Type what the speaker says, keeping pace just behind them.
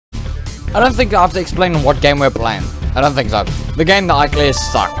I don't think I have to explain what game we're playing. I don't think so. The game that I clear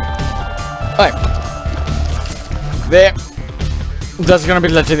suck. Okay. There. That's gonna be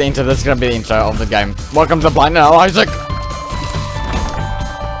literally the intro. This is gonna be the intro of the game. Welcome to the blind now, Isaac.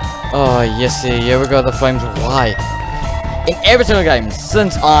 Oh, yes, here we go. The flames. Why? In every single game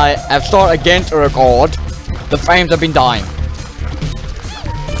since I have started again to record, the frames have been dying.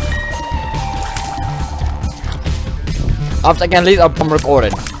 After at least I'm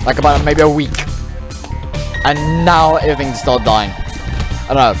recording, like about maybe a week, and now everything started dying. I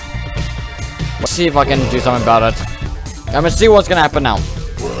don't know. Let's see if I can do something about it. I'm gonna see what's gonna happen now.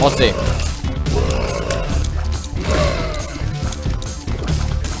 We'll see.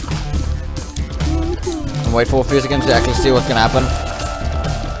 And wait for a few seconds to actually see what's gonna happen.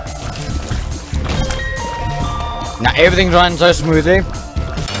 Now everything's running so smoothly.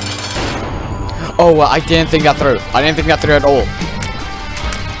 Oh, well, I didn't think that through. I didn't think that through at all.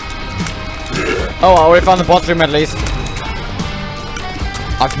 Oh, I already found the boss room at least.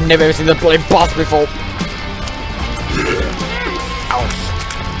 I've never ever seen the bloody boss before. Ouch.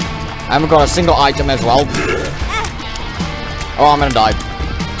 I haven't got a single item as well. Oh, I'm gonna die.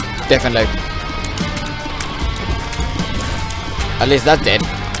 Definitely. At least that's dead.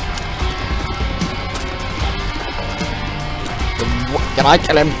 Can I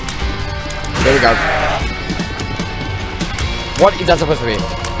kill him? There we go. What is that supposed to be?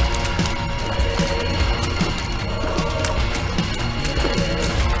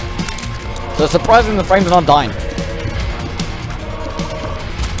 So surprisingly the frames are not dying.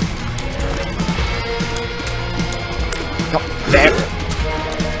 Oh, there.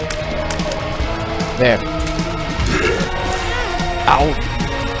 There. Ow.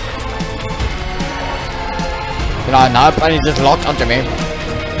 You know, now apparently just locked onto me.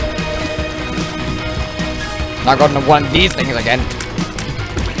 Now I got one of these things again.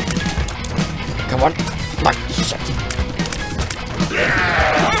 Come on. Oh, shit.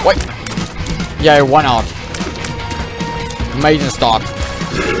 Wait. Yeah, 1 out. Amazing start.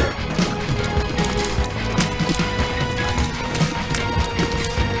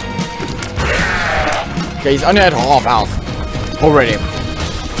 Okay, he's only at half health. Already.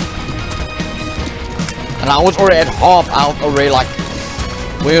 And I was already at half health already, like,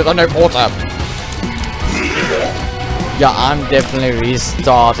 we was under quarter. Yeah, I'm definitely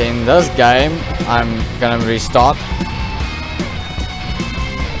restarting this game. I'm gonna restart.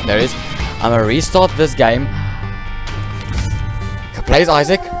 There it is. I'm gonna restart this game. Plays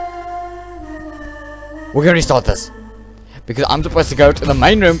Isaac. We're gonna restart this. Because I'm supposed to go to the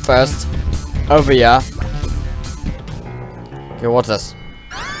main room first. Over here. Okay, what's this?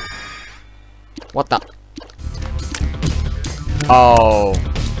 What the? Oh.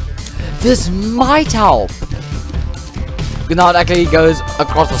 This might help. Now it actually goes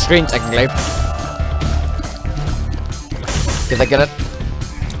across the screen technically. Did I get it?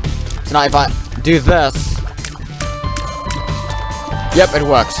 So now if I do this. Yep, it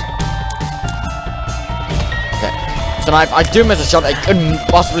works. Okay. So now if I do miss a shot, I couldn't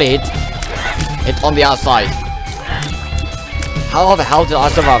possibly hit it on the outside. How the hell did I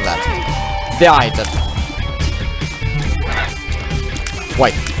survive that? There I hit it.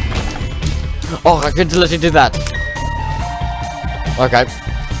 Wait. Oh, I could literally do that. Okay,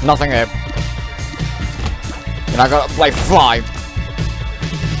 nothing here. And I gotta play fly.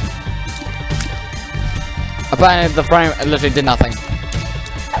 Apparently the frame literally did nothing.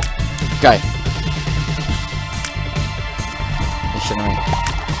 Okay. It shouldn't be.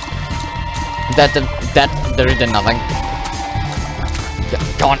 That did nothing. Yeah,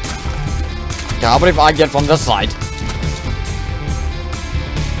 come on. Okay, how about if I get from this side?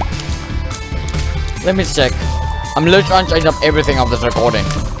 Let me check. I'm literally trying to change up everything of this recording.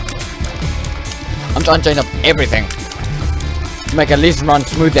 I'm trying to change up everything. To make at least run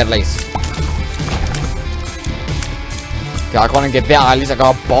smooth at least. Okay, I can't get there. At least I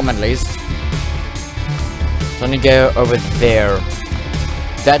got a bomb at least. So I need to go over there.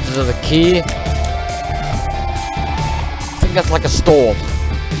 That is the key. I think that's like a store.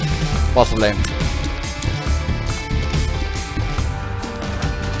 Possibly.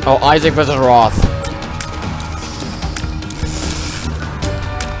 Oh, Isaac versus Roth.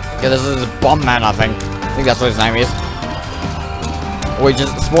 Yeah, this is Bomb Man, I think. I think that's what his name is. Or he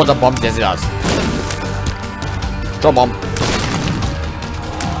just spawned a bomb. Yes, he does. Drop bomb.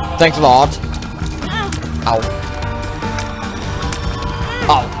 Thanks a lot. Ow.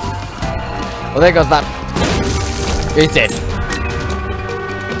 Ow. Well, there goes that. He's dead.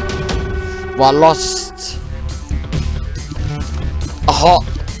 Well, I lost a heart.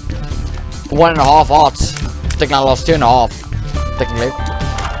 1.5 hearts. I think I lost 2.5. Technically.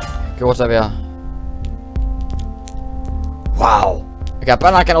 Okay, what's over here? Wow. Okay,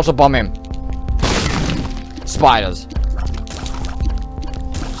 but I can also bomb him. Spiders.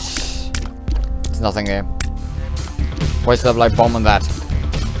 There's nothing there. Wasted of like bomb on that.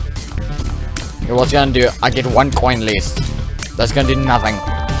 Okay, what's it gonna do? I get 1 coin list. That's gonna do nothing.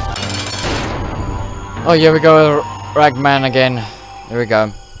 Oh, here we go, Ragman again. Here we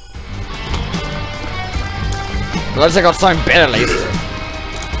go. At least I got something better, at least.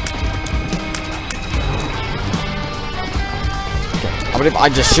 I believe I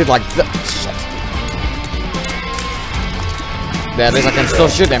just shoot like this. Shit. There, at least I can still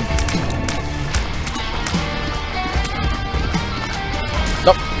shoot him.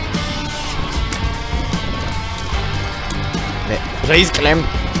 Nope. There. Please kill him.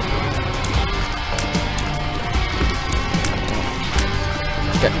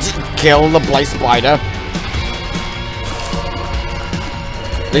 Okay, kill the blaze spider.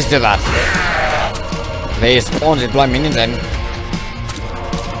 Please do that. They spawned his blind minions in.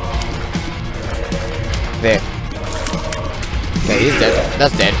 There. Okay, he's dead.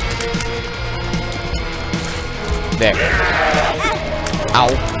 That's dead. There. Ow.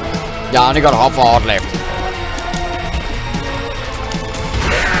 Yeah, I only got half a heart left.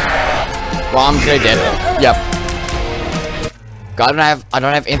 Well, I'm still dead. Yep. I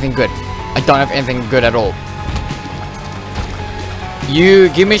don't have anything good. I don't have anything good at all. You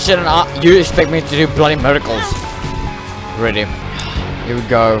give me shit and you expect me to do bloody miracles. Ready. Here we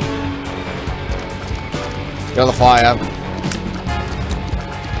go. Kill the fire.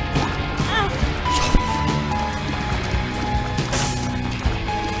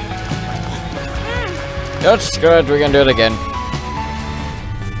 That's good, we can do it again.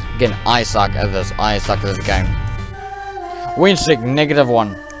 Again, I suck at this. I suck at this game. Win streak,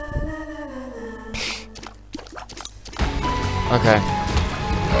 -1. Okay.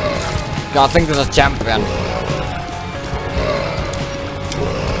 I think this is a champion.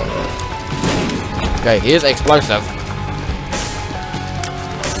 Okay, here's explosive.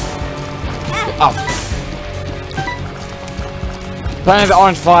 Oh. Apparently the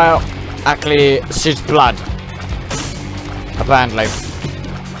orange fire actually shoots blood. Apparently.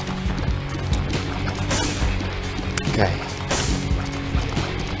 Okay.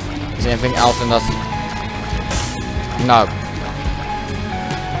 Is there anything else in this? No.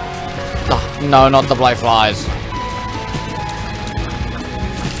 No, not the flies.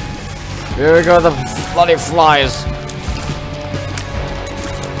 Here we go, the bloody flies.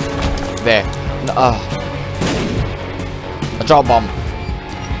 There. No, a drop bomb.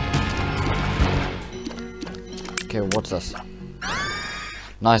 Okay, what's this?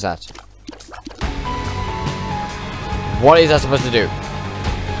 Nice hat. What is that supposed to do?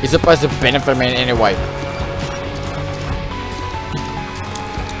 It's supposed to benefit me in any way.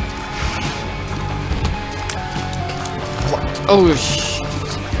 Oh shit.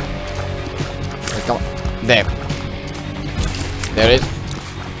 Come on. There. There it is.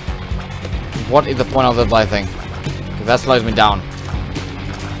 What is the point of the blind thing? Because that slows me down.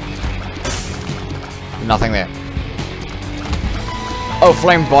 Nothing there. Oh,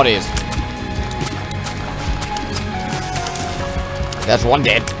 flame bodies. That's one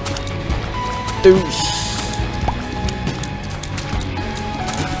dead. Douche.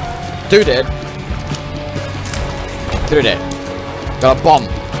 2 dead. 3 dead. Got a bomb.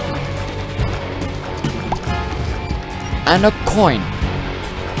 And a coin.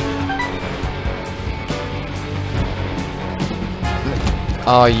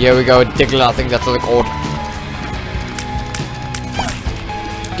 Oh, here we go. Diggler, I think that's what they're called.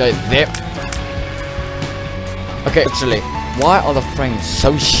 Okay, there. Okay, actually, why are the frames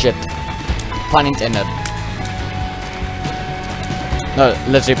so shit? Pun intended. No,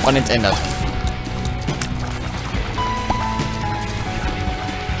 literally pun intended.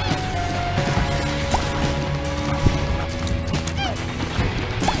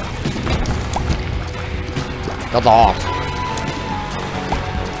 Got the heart.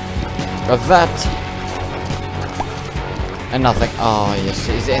 Got that. And nothing. Oh, yes.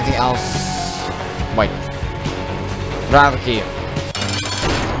 Is there anything else? Wait. Grab a key.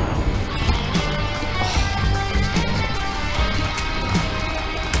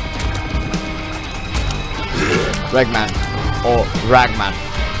 Ragman. Or Ragman.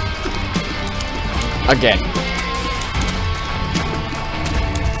 Again.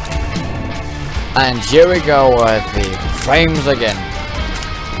 And here we go with the frames again.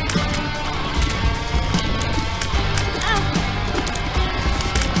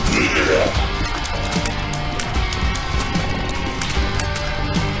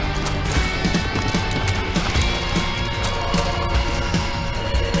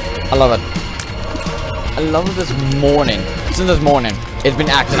 I love it. I love it this morning. Since this morning, it's been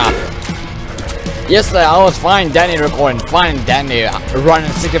acting up. Yesterday, I was fine Danny recording, fine Danny running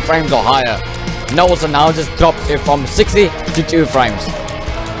 60 frames or higher. No, so now it just drops it from 60 to 2 frames.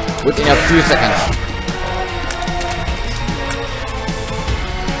 Within a few seconds.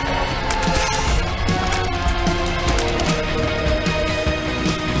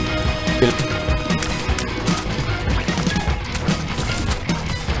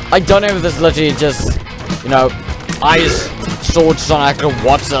 I don't know if this literally just, you know, eyes swords on actually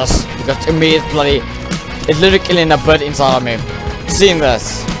watch this, because to me it's bloody, it's literally killing a bird inside of me. Seeing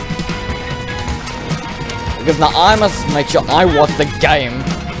this, because now I must make sure I watch the game,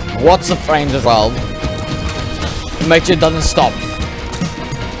 watch the frames as well, make sure it doesn't stop.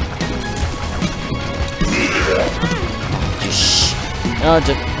 You know,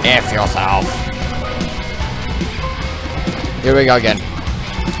 just F yourself. Here we go again.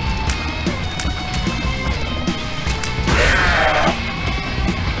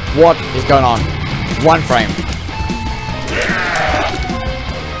 What is going on? 1 frame.